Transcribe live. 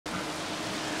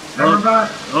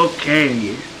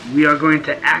Okay, we are going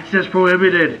to access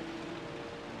prohibited.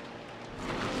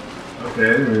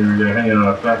 Okay, we're gonna hang out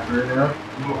at a factory now?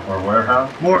 Or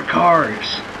warehouse? More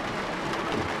cars.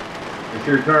 If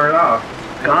you're turning off.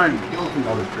 Guns.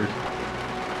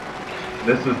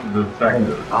 This is the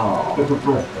detective. Oh.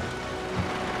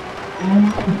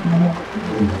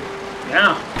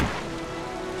 Yeah.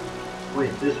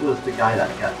 Wait, this was the guy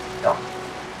that got stuck.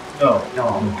 No.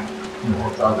 No,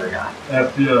 it's the other guy.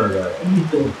 That's the other guy.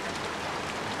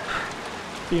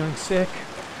 Feeling sick,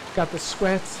 got the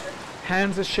sweats,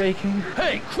 hands are shaking.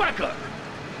 Hey, Cracker!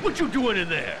 What you doing in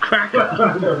there?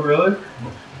 Cracker. Really?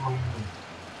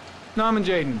 Norman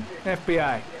Jaden,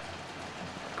 FBI.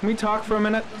 Can we talk for a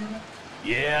minute?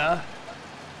 Yeah?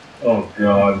 Oh,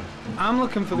 God. I'm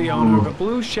looking for the owner of a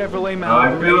blue Chevrolet I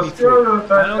Malibu feel 83.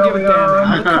 stereotypes I don't give a coming damn on.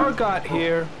 how the car got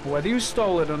here, whether you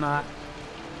stole it or not.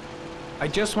 I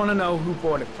just want to know who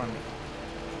bought it from me.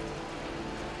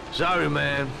 Sorry,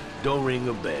 man. Don't ring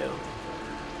a bell.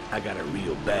 I got a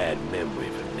real bad memory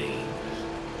for names.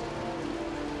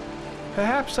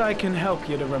 Perhaps I can help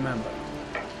you to remember.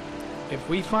 If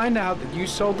we find out that you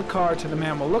sold the car to the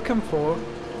man we're looking for,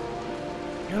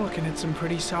 you're looking at some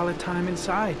pretty solid time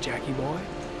inside, Jackie boy.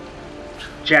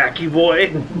 Jackie boy.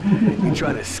 You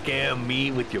trying to scam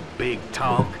me with your big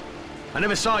talk? I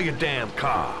never saw your damn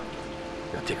car.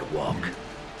 Now take a walk.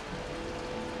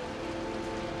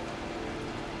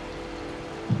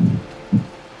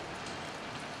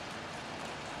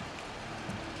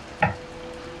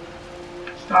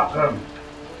 Stop him.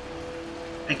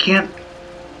 I can't.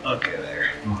 Okay,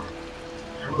 there.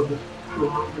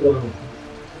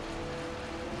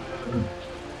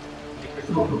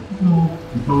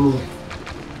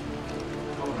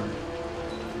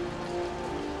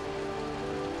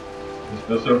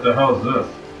 What the hell is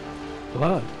this?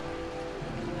 Blood.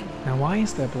 Now why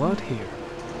is there blood here?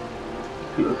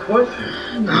 Good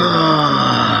question.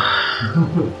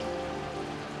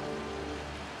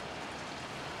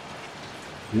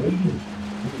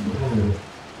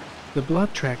 The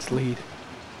blood tracks lead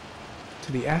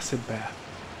to the acid bath.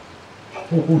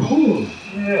 Oh,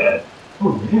 shit.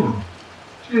 Oh, yeah.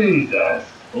 Jesus.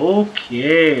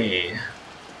 Okay.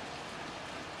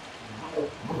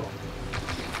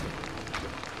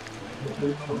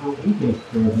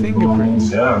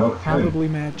 Fingerprints. Yeah, okay. Probably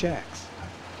Mad Jack's.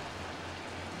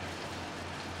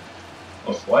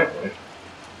 Most likely.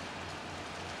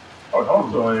 I would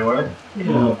hope so anyway.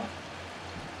 Yeah.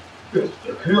 It's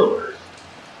the killers.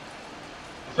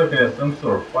 Looks like they had some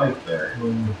sort of fight there.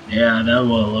 Yeah, that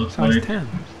will look Size like. 10.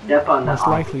 Step on the Most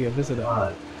likely a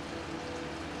visitor.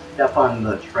 Step on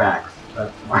the tracks.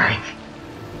 That's right.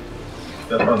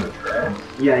 Step on the tracks.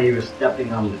 Yeah, he was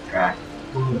stepping on the track.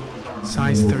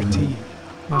 Size 13.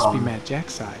 Must be Mad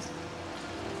Jack's size.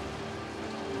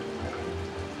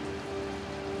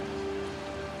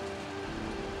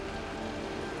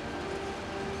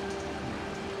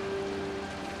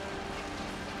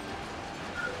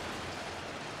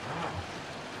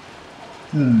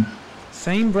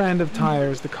 Same brand of tire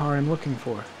as the car I'm looking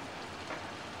for.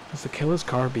 Has the killer's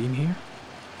car been here?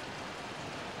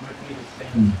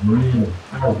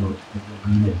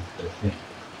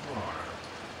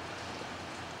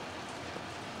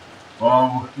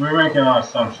 Well, we're making a lot of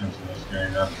assumptions in this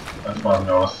game. That's what I've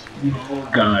noticed. Oh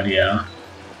God, yeah.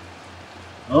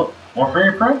 Oh, More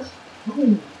fingerprints?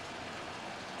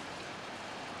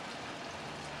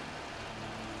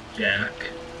 Jack.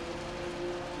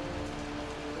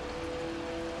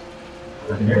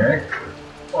 Okay.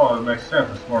 Well, it makes sense.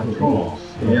 It's more tools.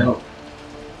 Yeah.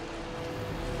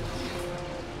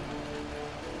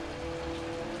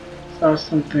 Saw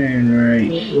something right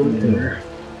here.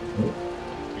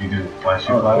 You did flash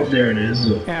your Oh, flash? there it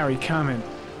is. Harry, comment.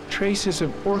 Traces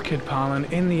of orchid pollen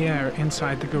in the air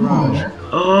inside the garage.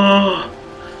 Oh,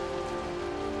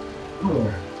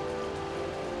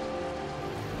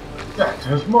 That's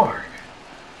his mark.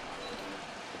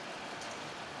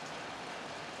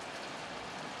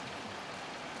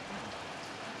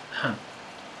 huh.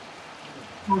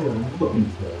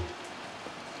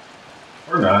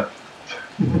 Or not.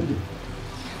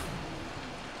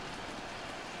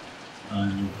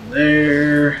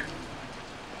 There.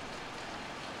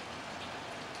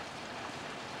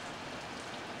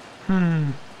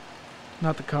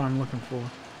 Not the car I'm looking for.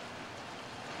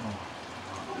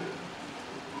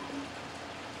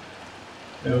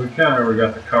 Yeah, we kind of already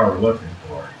got the car we're looking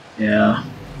for. Yeah.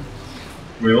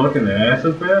 We looking at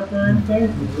acid bath or anything?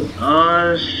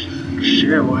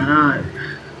 Shit, why not?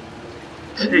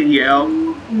 Yeah.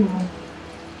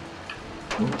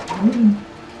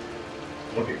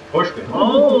 Look, he pushed it.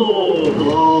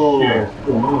 Oh! Yeah.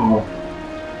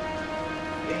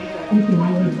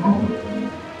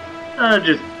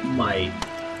 Just might.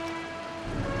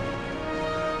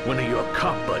 One of your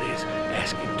cop buddies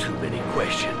asking too many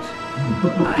questions.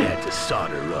 I had to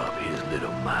solder up his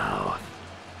little mouth.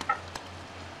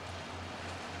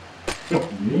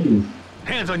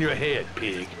 Hands on your head,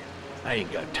 pig. I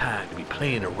ain't got time to be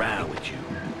playing around with you.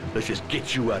 Let's just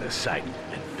get you out of sight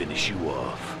and finish you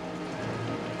off.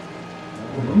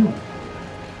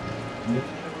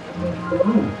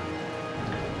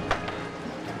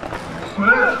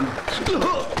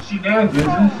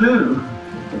 Shenanigans ensue.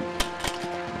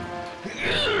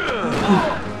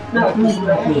 That's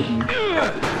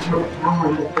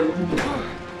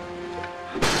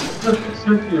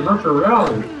a virtual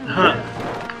reality.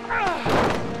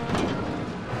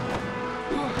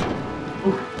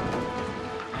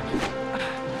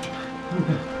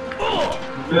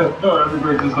 Yeah, no,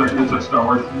 everybody just like it's like Star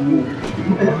Wars.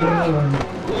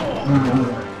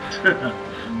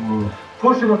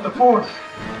 Push him with the force.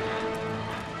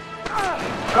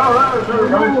 Alright,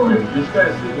 did you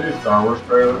guys see the new Star Wars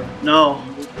trailer? No.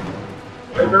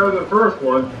 Way better than the first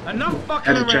one. Enough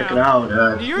fucking Had to around. check it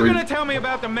out. You're gonna tell me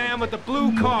about the man with the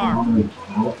blue car.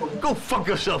 Go fuck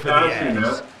yourself in Yeah, the I've seen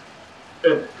ass. that.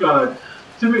 It,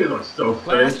 to me, it looks so fake.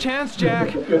 Last chance,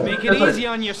 Jack. Make it easy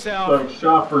on yourself. Like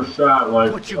shot for shot,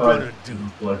 like What you gonna do?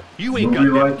 like You ain't got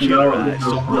movie that like, killer it eyes,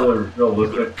 so feels really what? You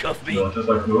realistic. gonna cuff me? Just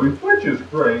like movie, which is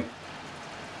great.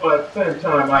 But at the same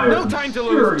time, I No have time to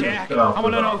serious lose, Jack. doubts I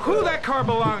want to know about who that car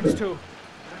belongs to.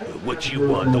 What you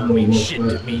want don't mean shit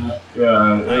to me. Yeah,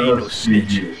 I ain't no looks snitch.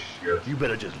 CG as shit. You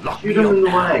better just lock Shoot me him up in the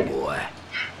now, leg. boy.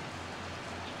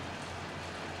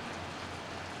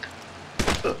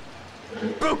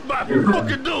 Broke my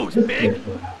fucking nose, pig.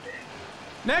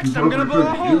 Next, I'm gonna blow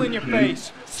a hole in your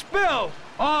face. Spill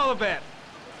all of it.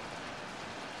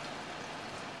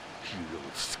 You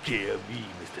don't scare me,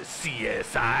 Mr.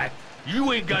 CSI.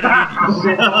 You ain't got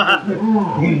it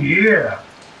in you.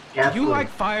 Yeah. You like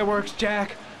fireworks,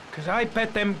 Jack? Cause I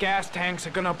bet them gas tanks are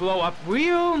gonna blow up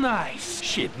real nice.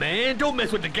 Shit, man, don't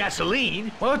mess with the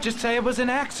gasoline. Well, just say it was an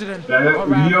accident. That Or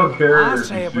rather, you don't care I'll if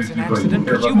say you it was shoot an people, accident,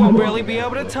 care cause you about won't the really be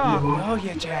able to talk, will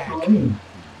you, Jack? You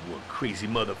a crazy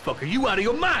motherfucker. You out of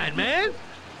your mind, man.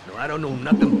 No, I don't know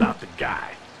nothing about the guy.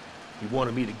 He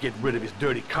wanted me to get rid of his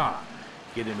dirty car,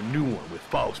 get him a new one with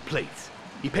false plates.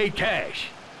 He paid cash,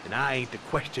 and I ain't the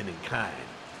questioning kind.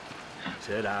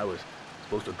 Said I was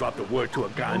supposed to drop the word to a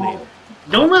guy named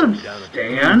Don't let him down at the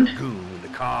stand. lagoon when the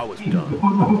car was done.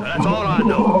 Now, that's all I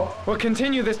know. We'll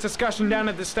continue this discussion down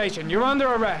at the station. You're under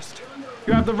arrest.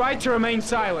 You have the right to remain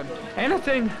silent.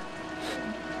 Anything...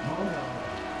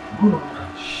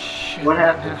 Shit. What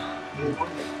happened?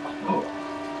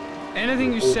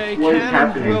 Anything you say What is can and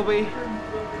happening? will be...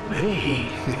 Hey,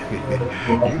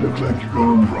 You look like you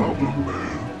got a problem,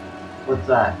 man. What's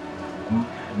that?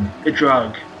 A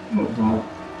drug.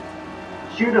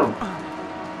 Shoot him!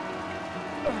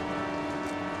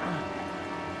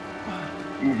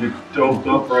 You just doped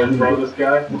up right in front of this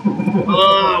guy.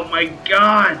 Oh my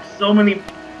god, so many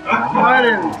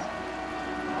buttons.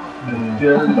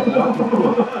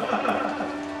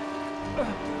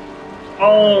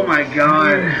 Oh my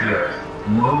god.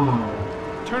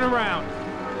 Turn around.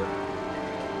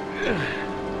 Yeah.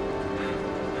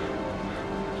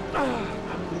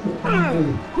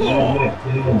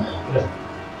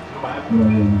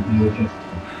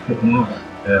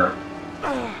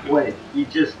 Wait, you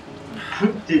just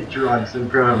did drugs in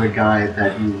front of a guy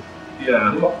that you...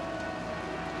 Yeah.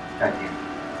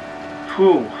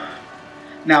 Whew.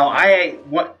 Now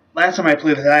last time I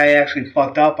played this, I actually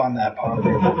fucked up on that part.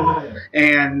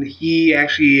 And he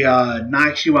actually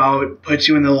knocks you out, puts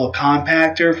you in the little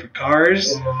compactor for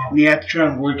cars, and you have to try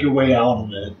and work your way out of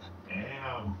it.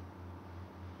 Damn.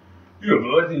 You're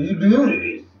lucky you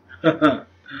do this.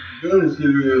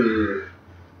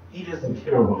 He doesn't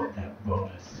care about that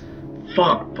bonus.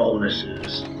 Fuck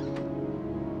bonuses.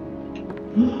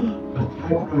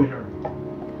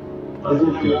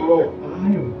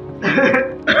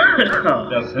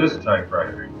 That's his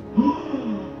typewriter.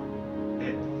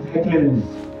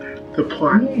 The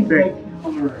plot thing.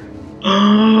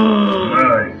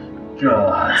 My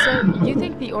God. So, you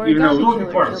think the Even though origami looking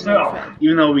for killer killed himself. my friend?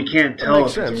 Even though we can't tell if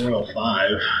makes it's sense. a real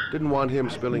 5. Didn't want him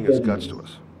spilling his guts to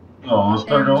us. Oh, let's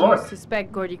take And a you look.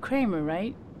 suspect Gordy Kramer,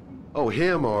 right? Oh,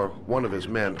 him or one of his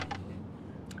men.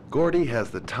 Gordy has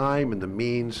the time and the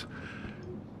means,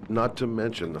 not to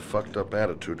mention the fucked up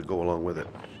attitude to go along with it.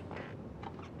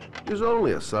 He's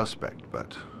only a suspect,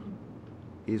 but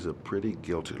he's a pretty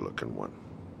guilty looking one.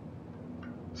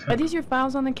 Are these your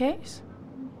files on the case?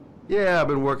 Yeah, I've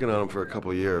been working on him for a couple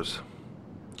of years.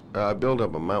 I built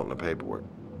up a mountain of paperwork.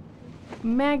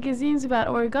 magazines about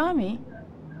origami.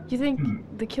 You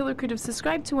think the killer could have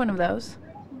subscribed to one of those?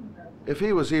 If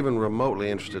he was even remotely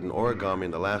interested in origami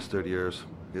in the last 30 years,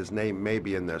 his name may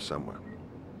be in there somewhere.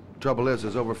 Trouble is,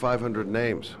 there's over 500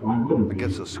 names. It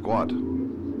gets a squat.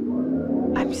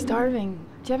 I'm starving.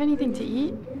 Do you have anything to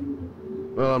eat?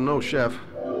 Well, I'm no chef,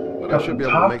 but I should be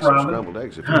able to make some scrambled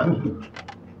eggs if you want.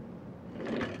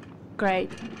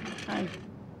 Great. I'm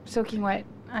soaking wet.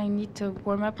 I need to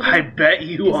warm up a I bit. bet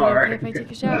you are. Is it okay if I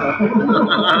take a shower?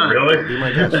 Really? Be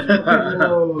my guest.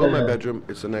 Go to my bedroom.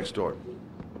 It's the next door.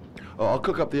 Oh, I'll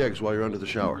cook up the eggs while you're under the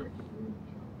shower.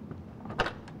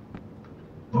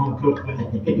 Don't cook my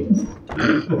eggs.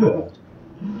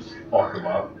 Just fuck them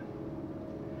up.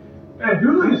 Man,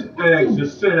 who leaves eggs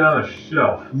just sitting on a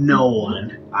shelf? No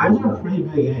one. I have pretty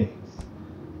big eggs.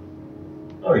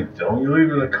 No, you don't. You leave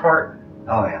them in the cart.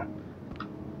 Oh, yeah.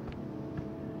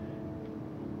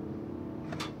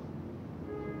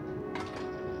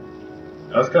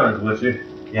 That's kind of glitchy.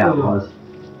 Yeah, it was.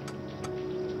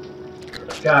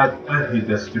 God, I hate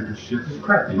that stupid shit. Just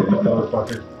crack the egg,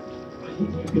 motherfucker. You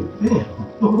can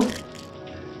fail.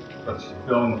 Let's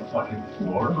fill on the fucking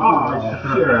floor.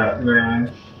 Oh, shit,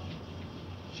 man.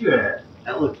 Shit.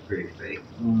 That looks pretty fake.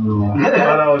 I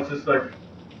know, it's just like...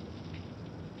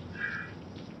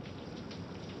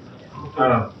 I don't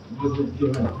know. Wasn't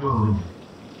given a problem.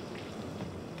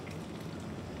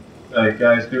 Like,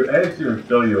 guys, do eggs even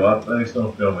fill you up? Eggs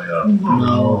don't fill me up.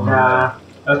 No. Nah.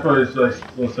 That's why it's like,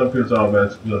 well, some people's all man,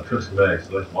 cook some eggs.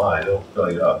 Like, why? They don't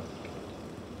fill you up.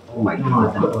 Oh my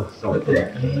god, that looks so Put the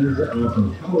thick. eggs on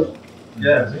some toast.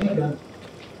 Yeah. Bacon.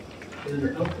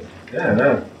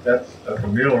 Yeah, that's a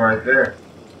meal right there.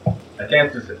 I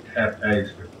can't just have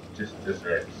eggs for just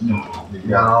eggs. No. You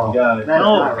got it. That's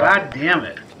No, not right. god damn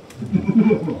it.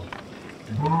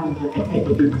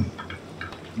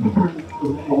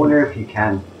 I wonder if you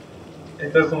can.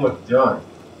 It doesn't look done.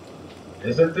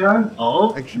 Is it done?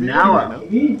 Oh, Eggs should be now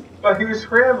ready now. But he was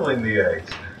scrambling the eggs.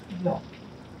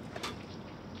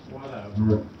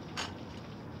 Whatever.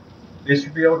 They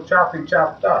should be all chopped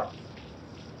up.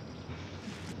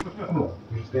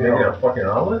 They got a fucking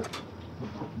omelet?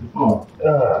 Oh.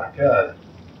 God.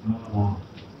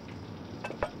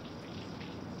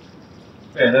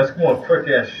 Man, that's going quick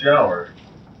ass shower.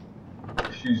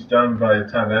 She's done by the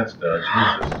time that's done.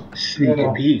 Jesus. sneaky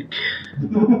peek.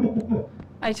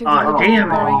 I took Aw, the damn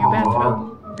it. borrowing your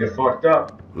bathrobe. Get fucked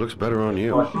up. Looks better on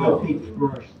you. Wash your feet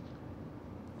first.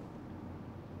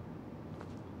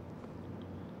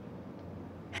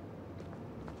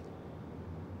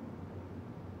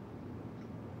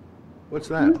 What's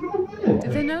that?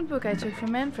 The notebook I took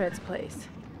from Manfred's place.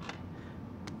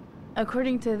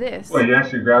 According to this, Wait, you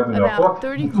actually grabbed the notebook? about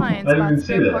 30 clients I didn't bought even see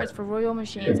spare that. parts for Royal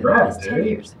Machines in the grabbed last it, 10 eh?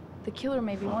 years. The killer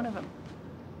may be one of them.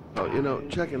 Oh, you know,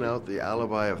 checking out the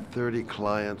alibi of 30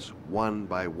 clients one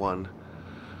by one,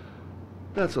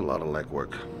 that's a lot of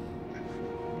legwork.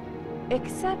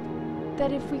 Except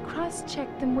that if we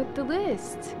cross-check them with the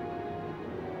list.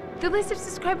 The list of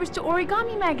subscribers to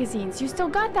Origami magazines. You still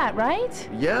got that, right?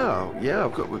 Yeah,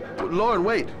 of course. Lauren,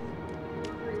 wait.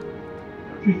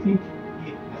 Do you think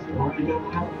he has already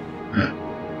done that?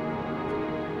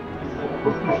 He's a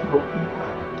professional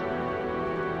peacock.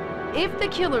 If the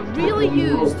killer really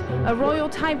used a royal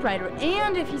typewriter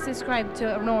and if he subscribed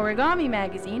to an Origami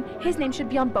magazine, his name should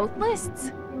be on both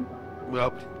lists.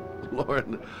 Well,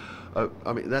 Lauren,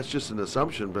 I mean, that's just an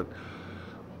assumption, but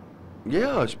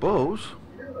yeah, I suppose.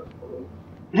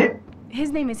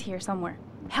 His name is here somewhere.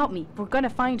 Help me. We're gonna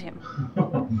find him.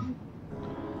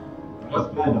 I'll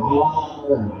spend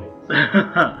all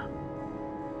night.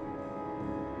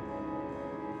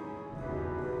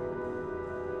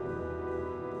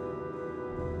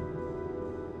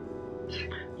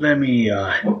 Let me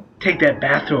take that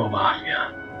bathrobe off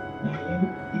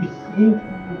you. You saved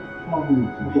her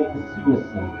from committing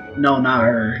suicide. No, not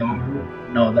her. Not her.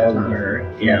 No, that's not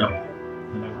her. Yeah.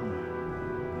 Never mind.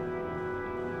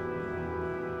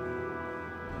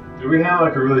 Do we have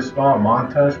like a really small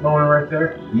montage moment right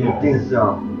there? Yeah, I think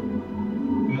so.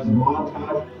 because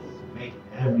montages make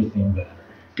everything better.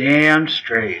 Damn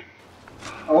straight.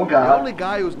 Oh The god. only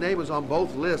guy whose name is on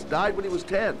both lists died when he was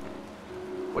 10.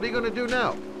 What are you going to do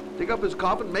now? Dig up his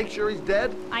coffin, make sure he's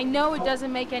dead? I know it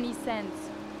doesn't make any sense.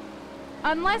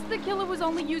 Unless the killer was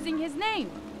only using his name.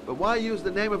 But why use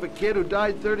the name of a kid who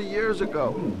died 30 years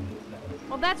ago?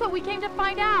 Well, that's what we came to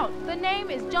find out. The name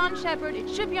is John Shepard. It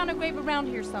should be on a grave around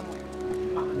here somewhere.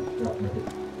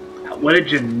 What a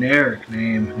generic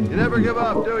name. You never give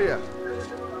up, do you?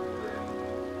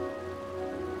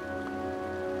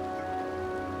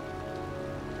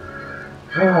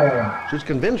 She's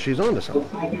convinced she's onto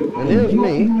something. And here's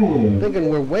me, thinking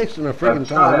we're wasting our friggin'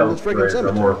 time in this friggin'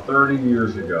 cemetery. More 30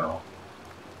 years ago.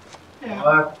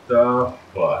 What the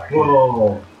fuck?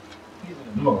 Whoa.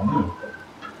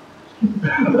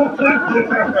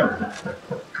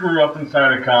 Grew up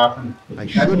inside a coffin. I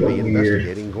should be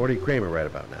investigating Gordy Kramer right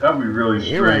about now. That'd be really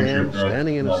strange. Here I am,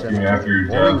 standing in a cemetery,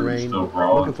 pouring rain,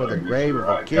 looking for the grave of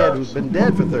a kid who's been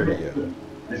dead for 30 years.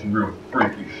 This is real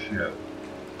freaky shit.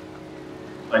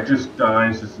 Like, just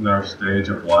dying's just another stage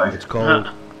of life. It's cold.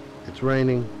 It's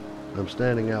raining. I'm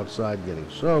standing outside getting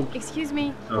soaked. Excuse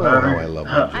me. Oh, how I love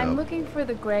my job. I'm looking for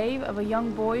the grave of a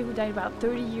young boy who died about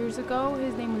 30 years ago.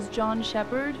 His name was John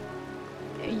Shepard.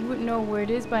 You wouldn't know where it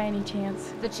is by any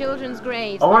chance. The children's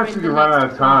graves. I want you to run out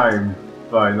of time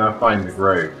by not finding the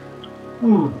grave.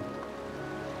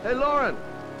 Hey, Lauren.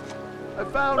 I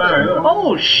found it.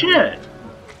 Oh, shit.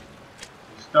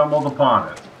 Stumbled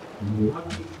upon it.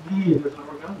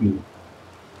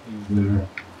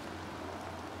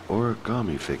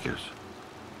 Origami figures.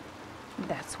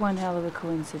 That's one hell of a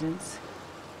coincidence.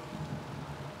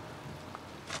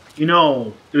 You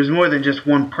know, there's more than just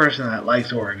one person that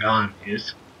likes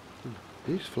origamis.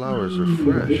 These flowers are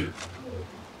fresh.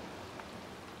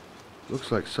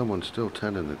 Looks like someone's still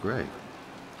tending the grave.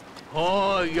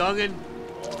 Oh, youngin'.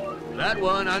 That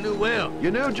one I knew well. You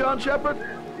knew John Shepard?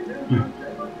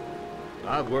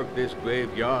 I've worked this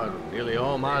graveyard nearly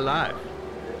all my life.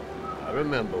 I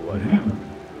remember what happened.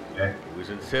 It was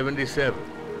in 77.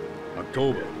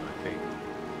 October, I think.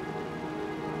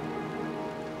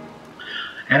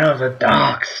 And it was a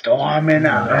dark storm in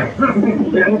That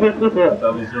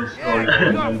was so story.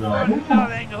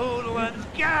 Nothing hoodlums,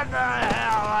 get the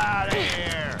hell out of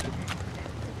here!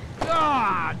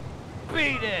 God,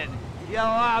 beat it, you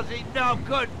lousy no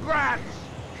good brats!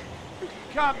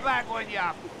 Come back when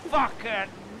your fucking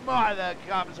mother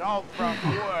comes home from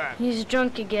work. He's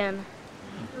drunk again.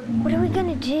 What are we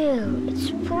gonna do?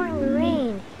 It's pouring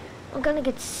rain. We're gonna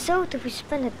get soaked if we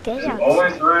spend a day outside.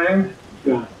 Always raining?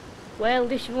 Well, at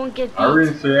least you won't get beat. Are we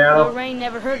in Seattle? No rain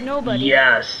never hurt nobody.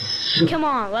 Yes. Come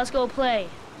on, let's go play.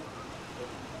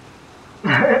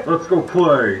 Let's go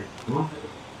play.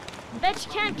 Bet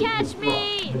you can't catch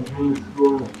me!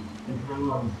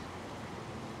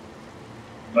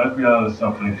 Let's be honest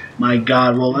something. My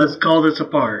God, well, let's call this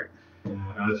apart.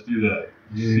 Let's do that.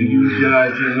 See you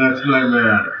guys in the next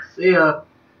nightmare. See ya.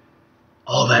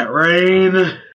 All that rain.